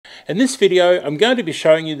In this video, I'm going to be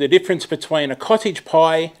showing you the difference between a cottage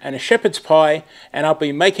pie and a shepherd's pie, and I'll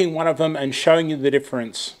be making one of them and showing you the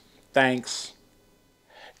difference. Thanks.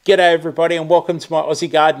 G'day everybody and welcome to my Aussie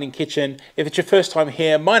gardening kitchen. If it's your first time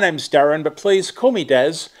here, my name's Darren, but please call me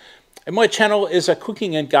Daz. And my channel is a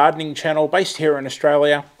cooking and gardening channel based here in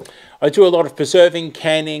Australia. I do a lot of preserving,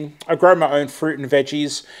 canning, I grow my own fruit and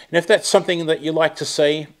veggies, and if that's something that you like to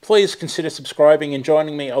see, please consider subscribing and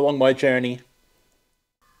joining me along my journey.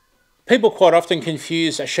 People quite often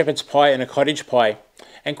confuse a shepherd's pie and a cottage pie,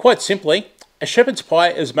 and quite simply, a shepherd's pie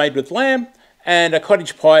is made with lamb and a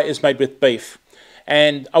cottage pie is made with beef.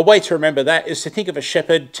 And a way to remember that is to think of a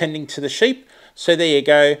shepherd tending to the sheep. So there you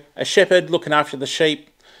go, a shepherd looking after the sheep,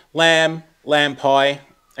 lamb, lamb pie,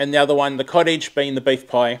 and the other one, the cottage, being the beef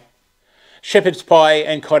pie. Shepherd's pie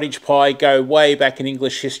and cottage pie go way back in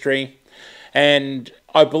English history, and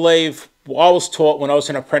I believe I was taught when I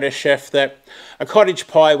was an apprentice chef that a cottage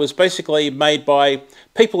pie was basically made by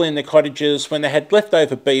people in their cottages when they had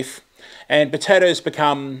leftover beef and potatoes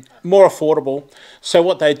become more affordable. So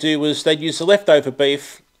what they'd do was they'd use the leftover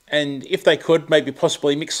beef, and if they could, maybe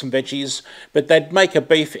possibly mix some veggies, but they'd make a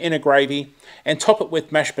beef in a gravy and top it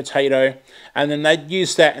with mashed potato, and then they'd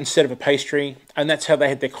use that instead of a pastry, and that's how they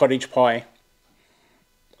had their cottage pie.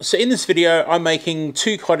 So in this video, I'm making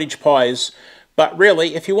two cottage pies. But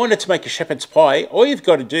really, if you wanted to make a shepherd's pie, all you've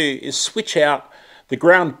got to do is switch out the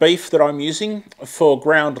ground beef that I'm using for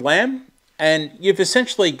ground lamb, and you've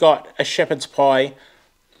essentially got a shepherd's pie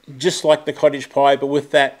just like the cottage pie, but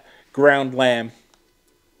with that ground lamb.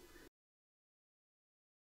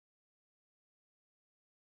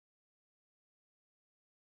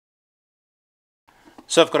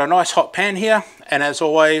 So I've got a nice hot pan here, and as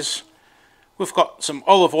always, we've got some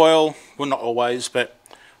olive oil, well not always, but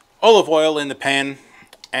olive oil in the pan,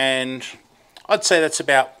 and I'd say that's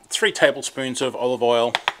about 3 tablespoons of olive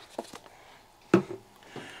oil.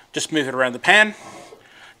 Just move it around the pan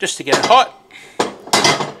just to get it hot.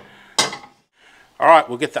 Alright,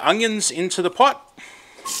 we'll get the onions into the pot,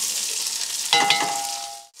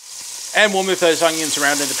 and we'll move those onions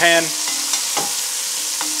around in the pan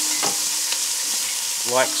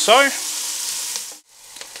like so.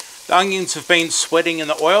 The onions have been sweating in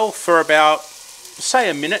the oil for about, say,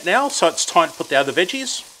 a minute now, so it's time to put the other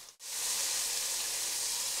veggies.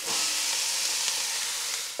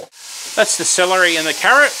 That's the celery and the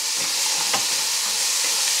carrot.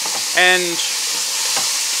 And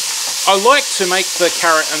I like to make the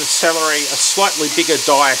carrot and the celery a slightly bigger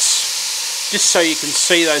dice, just so you can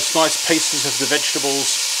see those nice pieces of the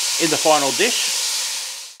vegetables in the final dish.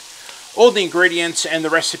 All the ingredients and the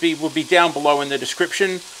recipe will be down below in the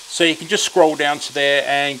description, so you can just scroll down to there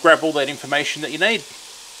and grab all that information that you need.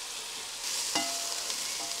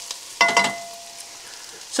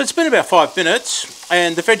 So it's been about 5 minutes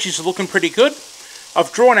and the veggies are looking pretty good.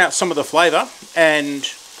 I've drawn out some of the flavour, and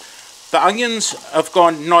the onions have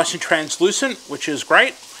gone nice and translucent, which is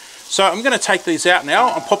great. So I'm going to take these out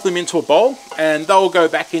now and pop them into a bowl, and they'll go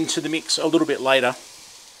back into the mix a little bit later.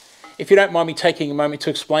 If you don't mind me taking a moment to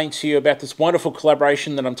explain to you about this wonderful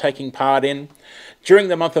collaboration that I'm taking part in. During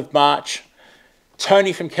the month of March,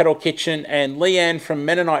 Tony from Kettle Kitchen and Leanne from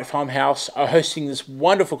Mennonite Farmhouse are hosting this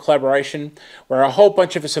wonderful collaboration where a whole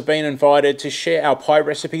bunch of us have been invited to share our pie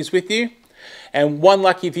recipes with you. And one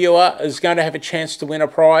lucky viewer is going to have a chance to win a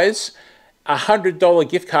prize, a $100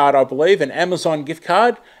 gift card, I believe, an Amazon gift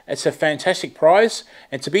card. It's a fantastic prize.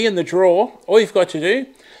 And to be in the draw, all you've got to do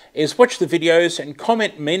is watch the videos and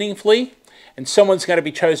comment meaningfully, and someone's going to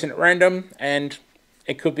be chosen at random, and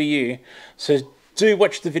it could be you. So do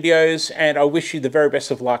watch the videos, and I wish you the very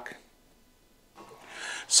best of luck.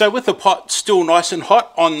 So with the pot still nice and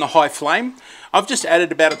hot on the high flame, I've just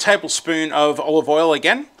added about a tablespoon of olive oil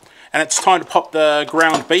again, and it's time to pop the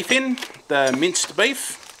ground beef in, the minced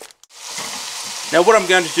beef. Now what I'm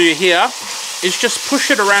going to do here is just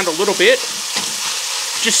push it around a little bit,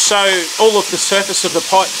 just so all of the surface of the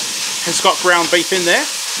pot has got ground beef in there,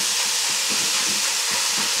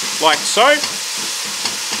 like so.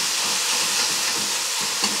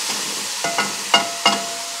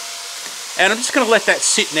 And I'm just going to let that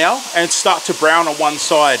sit now and start to brown on one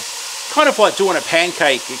side. Kind of like doing a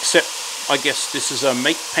pancake, except I guess this is a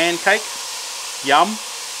meat pancake. Yum.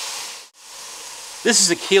 This is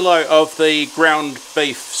 1 kilo of the ground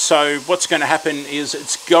beef, so what's going to happen is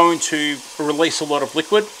it's going to release a lot of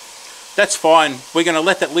liquid. That's fine. We're going to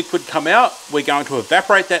let that liquid come out, we're going to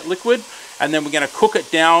evaporate that liquid, and then we're going to cook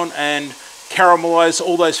it down and caramelize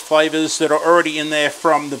all those flavors that are already in there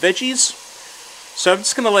from the veggies. So I'm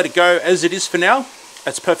just going to let it go as it is for now.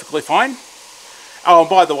 That's perfectly fine. Oh, and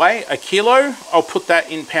by the way, a kilo, I'll put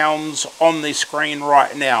that in pounds on the screen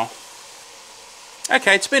right now.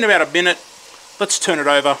 Okay, it's been about a minute. Let's turn it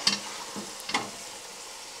over.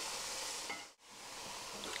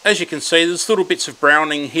 As you can see, there's little bits of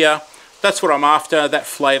browning here. That's what I'm after, that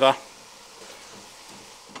flavour.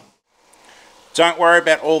 Don't worry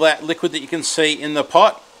about all that liquid that you can see in the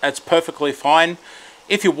pot. That's perfectly fine.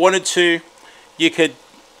 If you wanted to, you could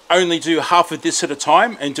only do half of this at a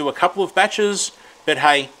time and do a couple of batches. But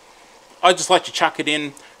hey, I just like to chuck it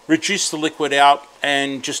in, reduce the liquid out,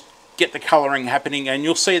 and just get the colouring happening. And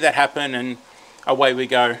you'll see that happen, and away we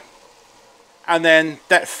go. And then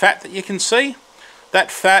that fat that you can see,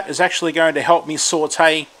 that fat is actually going to help me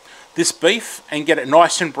saute this beef and get it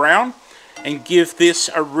nice and brown and give this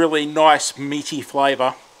a really nice meaty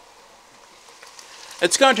flavour.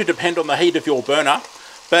 It's going to depend on the heat of your burner,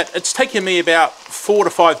 but it's taken me about 4 to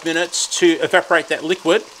 5 minutes to evaporate that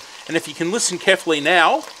liquid. And if you can listen carefully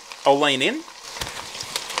now, I'll lean in.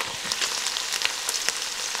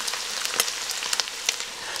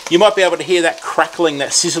 You might be able to hear that crackling,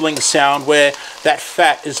 that sizzling sound where that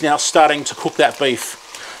fat is now starting to cook that beef.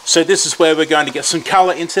 So this is where we're going to get some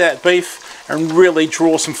colour into that beef and really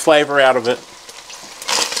draw some flavour out of it.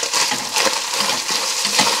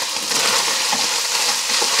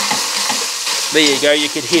 There you go, you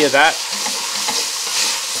can hear that.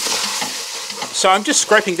 So I'm just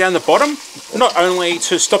scraping down the bottom, not only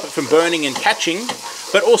to stop it from burning and catching,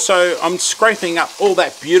 but also I'm scraping up all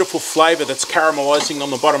that beautiful flavour that's caramelising on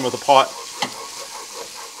the bottom of the pot.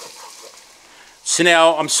 So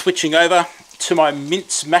now I'm switching over to my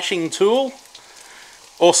mince mashing tool.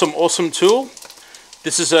 Awesome tool.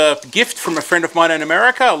 This is a gift from a friend of mine in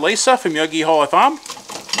America, Lisa from Yogi Hollow Farm.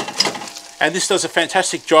 And this does a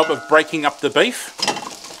fantastic job of breaking up the beef.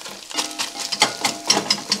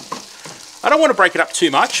 I don't want to break it up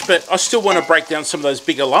too much, but I still want to break down some of those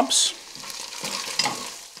bigger lumps.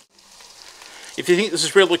 If you think this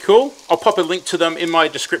is really cool, I'll pop a link to them in my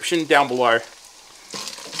description down below.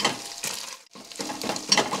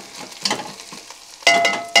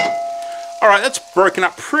 Alright, that's broken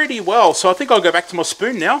up pretty well, so I think I'll go back to my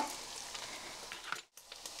spoon now.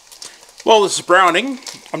 While this is browning,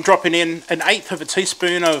 I'm dropping in 1/8 of a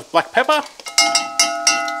teaspoon of black pepper.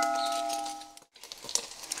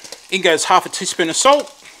 In goes 1/2 a teaspoon of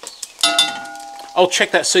salt. I'll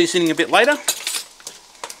check that seasoning a bit later.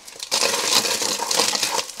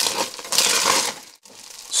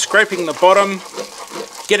 Scraping the bottom,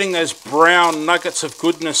 getting those brown nuggets of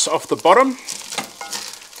goodness off the bottom.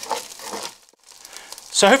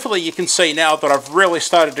 So hopefully you can see now that I've really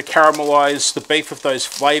started to caramelise the beef with those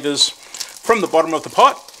flavours from the bottom of the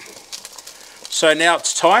pot. So now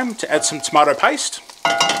it's time to add some tomato paste.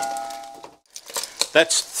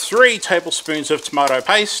 That's 3 tablespoons of tomato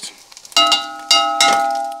paste.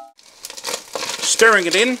 Stirring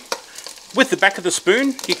it in. With the back of the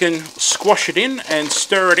spoon, you can squash it in and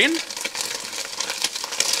stir it in.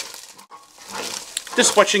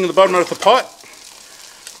 Just watching the bottom of the pot.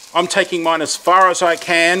 I'm taking mine as far as I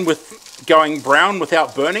can with going brown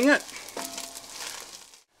without burning it.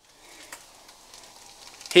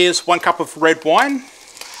 Here's 1 cup of red wine.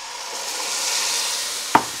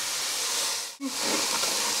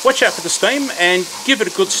 Watch out for the steam and give it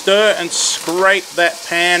a good stir and scrape that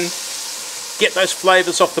pan. Get those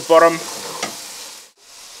flavours off the bottom.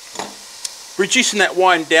 Reducing that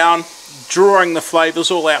wine down, drawing the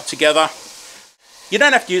flavours all out together. You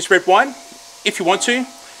don't have to use red wine. If you want to,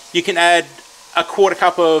 you can add 1/4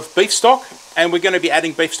 cup of beef stock, and we're going to be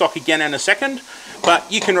adding beef stock again in a second,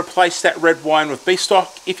 but you can replace that red wine with beef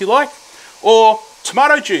stock if you like, or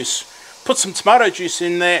tomato juice. Put some tomato juice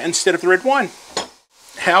in there instead of the red wine.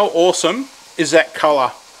 How awesome is that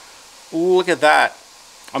colour? Look at that.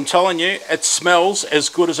 I'm telling you, it smells as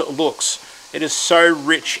good as it looks. It is so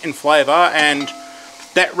rich in flavour, and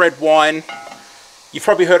that red wine, you've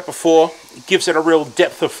probably heard it before, it gives it a real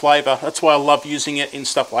depth of flavour. That's why I love using it in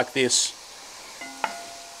stuff like this.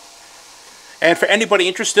 And for anybody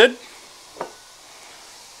interested,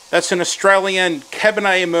 that's an Australian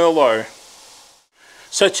Cabernet Merlot.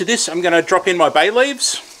 So to this, I'm going to drop in my bay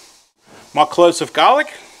leaves, my cloves of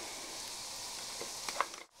garlic,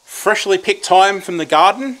 freshly picked thyme from the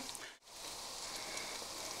garden,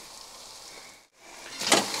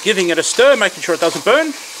 giving it a stir, making sure it doesn't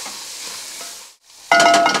burn.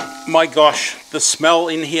 My gosh, the smell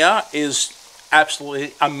in here is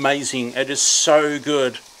absolutely amazing. It is so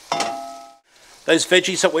good. Those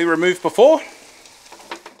veggies that we removed before,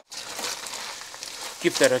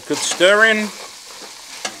 give that a good stir in.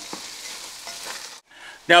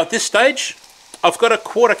 Now at this stage, I've got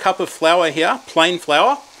 1/4 cup of flour here, plain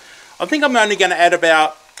flour. I think I'm only going to add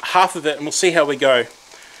about half of it and we'll see how we go.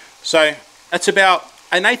 So it's about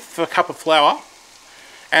 1/8 of a cup of flour,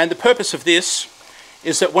 and the purpose of this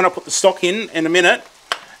is that when I put the stock in a minute,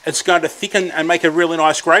 it's going to thicken and make a really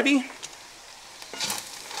nice gravy.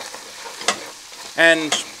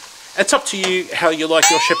 And it's up to you how you like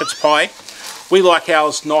your shepherd's pie. We like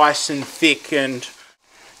ours nice and thick, and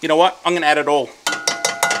you know what? I'm going to add it all.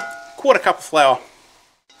 1/4 cup of flour.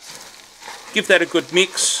 Give that a good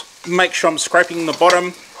mix. Make sure I'm scraping the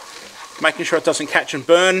bottom, making sure it doesn't catch and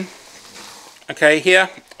burn. Okay, here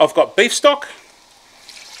I've got beef stock.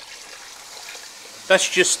 That's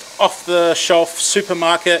just off the shelf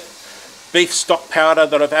supermarket beef stock powder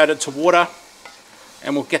that I've added to water,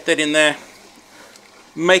 and we'll get that in there.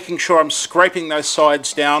 Making sure I'm scraping those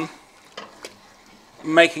sides down,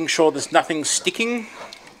 making sure there's nothing sticking.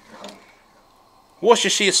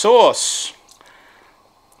 Worcestershire sauce.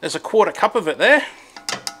 There's a 1/4 cup of it there.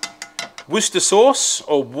 Worcester sauce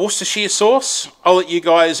or Worcestershire sauce. I'll let you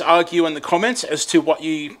guys argue in the comments as to what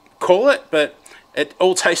you call it, but it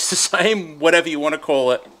all tastes the same, whatever you want to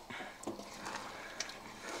call it.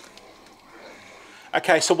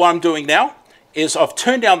 Okay, so what I'm doing now is I've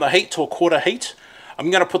turned down the heat to a 1/4 heat. I'm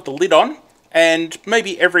going to put the lid on, and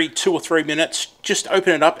maybe every 2 or 3 minutes just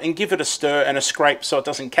open it up and give it a stir and a scrape so it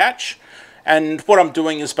doesn't catch. And what I'm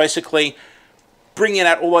doing is basically bringing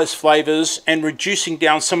out all those flavours and reducing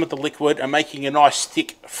down some of the liquid and making a nice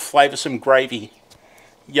thick flavoursome gravy.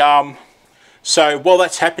 Yum. So while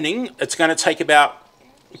that's happening, it's going to take about,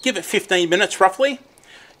 give it 15 minutes roughly.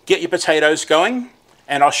 Get your potatoes going,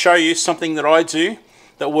 and I'll show you something that I do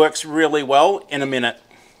that works really well in a minute.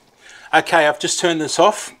 Okay, I've just turned this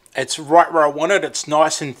off. It's right where I want it. It's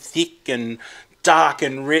nice and thick and dark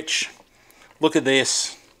and rich. Look at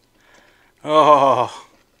this. Oh,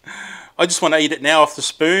 I just want to eat it now off the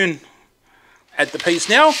spoon. Add the peas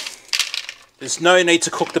now. There's no need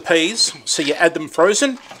to cook the peas, so you add them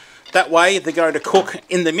frozen. That way they're going to cook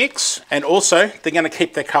in the mix, and also they're going to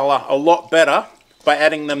keep their colour a lot better by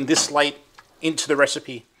adding them this late into the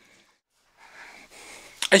recipe.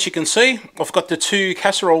 As you can see, I've got the 2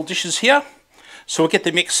 casserole dishes here, so we'll get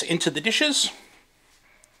the mix into the dishes.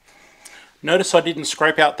 Notice I didn't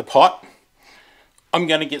scrape out the pot. I'm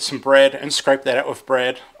going to get some bread and scrape that out with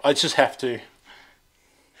bread. I just have to.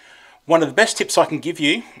 One of the best tips I can give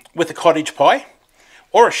you with a cottage pie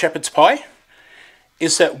or a shepherd's pie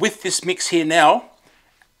is that with this mix here now,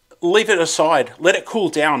 leave it aside, let it cool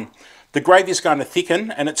down. The gravy is going to thicken,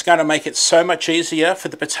 and it's going to make it so much easier for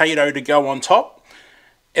the potato to go on top.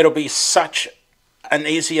 It'll be such an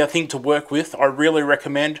easier thing to work with. I really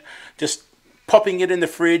recommend just popping it in the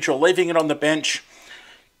fridge or leaving it on the bench.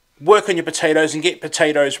 Work on your potatoes and get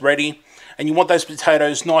potatoes ready. And you want those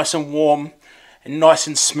potatoes nice and warm and nice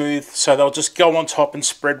and smooth, so they'll just go on top and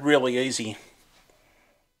spread really easy.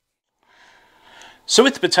 So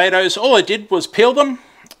with the potatoes, all I did was peel them,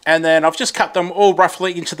 and then I've just cut them all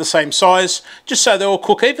roughly into the same size, just so they all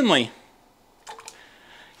cook evenly.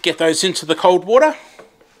 Get those into the cold water.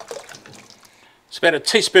 It's about a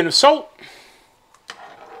teaspoon of salt.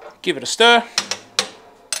 Give it a stir.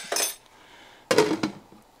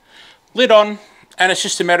 Lid on, and it's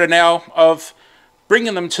just a matter now of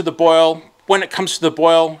bringing them to the boil. When it comes to the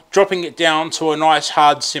boil, dropping it down to a nice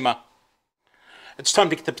hard simmer. It's time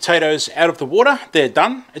to get the potatoes out of the water. They're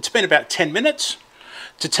done. It's been about 10 minutes.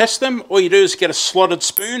 To test them, all you do is get a slotted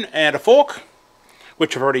spoon and a fork,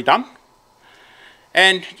 which I've already done.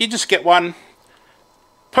 And you just get one,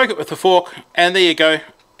 poke it with the fork, and there you go.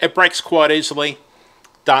 It breaks quite easily.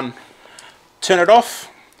 Done. Turn it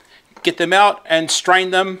off. Get them out and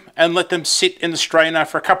strain them and let them sit in the strainer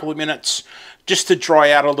for a couple of minutes just to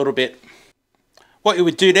dry out a little bit. What you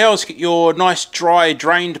would do now is get your nice dry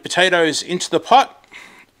drained potatoes into the pot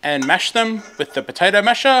and mash them with the potato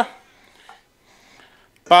masher.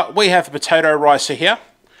 But we have a potato ricer here,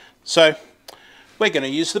 so we're going to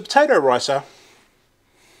use the potato ricer.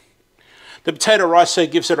 The potato ricer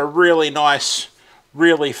gives it a really nice,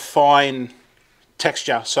 really fine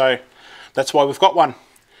texture, so that's why we've got one.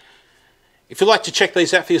 If you'd like to check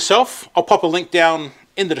these out for yourself, I'll pop a link down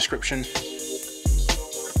in the description.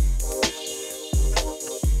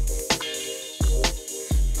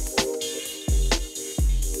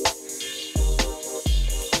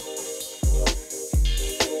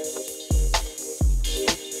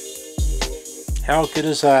 How good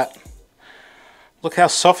is that? Look how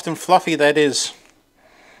soft and fluffy that is.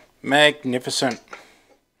 Magnificent.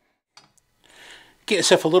 Get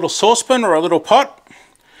yourself a little saucepan or a little pot.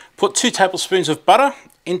 Put 2 tablespoons of butter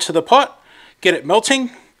into the pot. Get it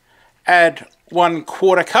melting. Add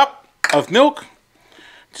 1/4 cup of milk.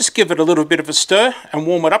 Just give it a little bit of a stir and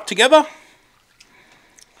warm it up together.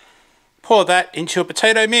 Pour that into your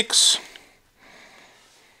potato mix.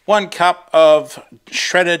 1 cup of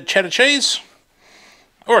shredded cheddar cheese,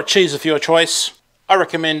 or a cheese of your choice. I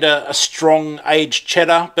recommend a strong aged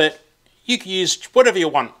cheddar, but you can use whatever you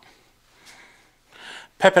want.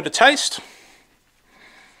 Pepper to taste.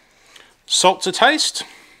 Salt to taste.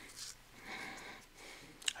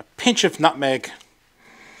 A pinch of nutmeg.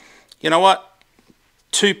 You know what?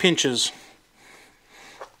 2 pinches.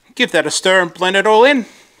 Give that a stir and blend it all in.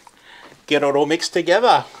 Get it all mixed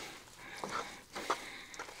together.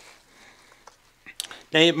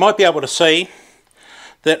 Now you might be able to see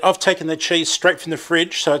that I've taken the cheese straight from the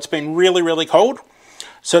fridge, so it's been really, really cold.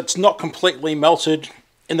 So it's not completely melted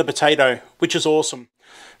in the potato, which is awesome.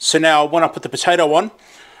 So now when I put the potato on,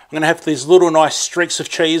 I'm going to have these little nice streaks of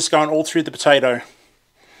cheese going all through the potato.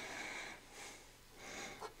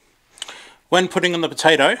 When putting on the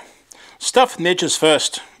potato, stuff the edges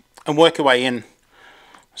first and work your way in.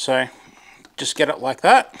 So just get it like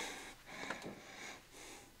that.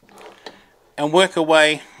 And work your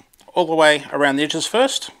way all the way around the edges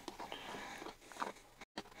first.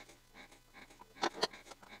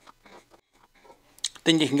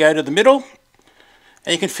 Then you can go to the middle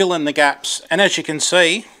and you can fill in the gaps. And as you can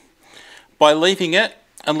see, by leaving it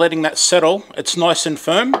and letting that settle, it's nice and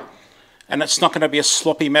firm and it's not going to be a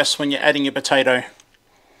sloppy mess when you're adding your potato.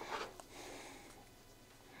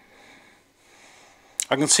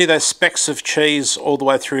 I can see those specks of cheese all the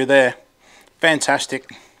way through there.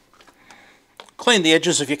 Fantastic. Clean the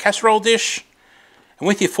edges of your casserole dish, and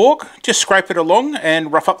with your fork, just scrape it along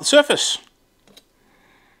and rough up the surface.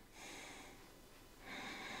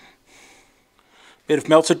 Bit of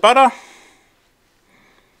melted butter.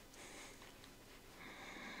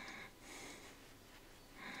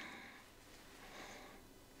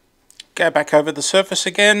 Go back over the surface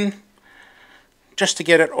again, just to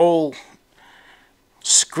get it all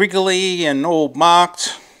squiggly and all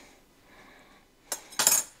marked.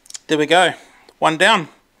 There we go. 1 down.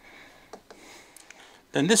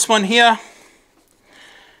 Then this one here,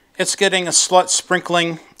 it's getting a slight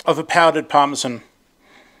sprinkling of a powdered parmesan.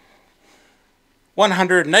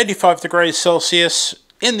 185 degrees Celsius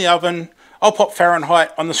in the oven. I'll pop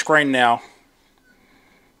Fahrenheit on the screen now.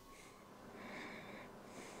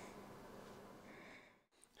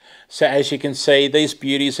 So as you can see, these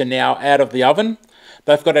beauties are now out of the oven.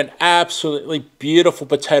 They've got an absolutely beautiful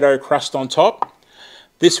potato crust on top.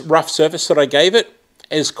 This rough surface that I gave it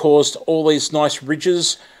has caused all these nice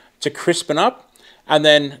ridges to crispen up. And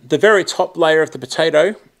then the very top layer of the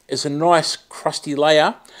potato is a nice crusty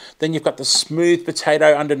layer. Then you've got the smooth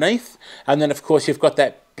potato underneath. And then of course you've got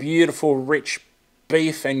that beautiful rich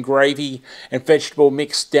beef and gravy and vegetable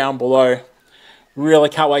mix down below. Really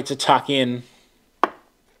can't wait to tuck in.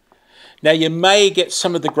 Now you may get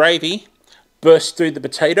some of the gravy burst through the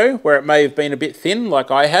potato where it may have been a bit thin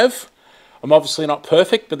like I have. I'm obviously not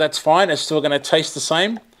perfect, but that's fine. It's still going to taste the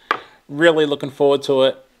same. Really looking forward to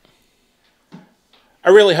it. I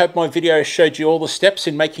really hope my video showed you all the steps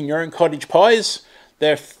in making your own cottage pies.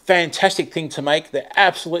 They're a fantastic thing to make. They're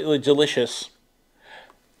absolutely delicious.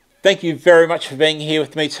 Thank you very much for being here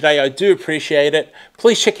with me today. I do appreciate it.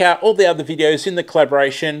 Please check out all the other videos in the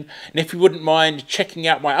collaboration. And if you wouldn't mind checking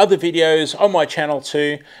out my other videos on my channel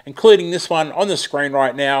too, including this one on the screen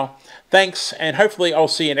right now. Thanks, and hopefully I'll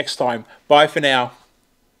see you next time. Bye for now.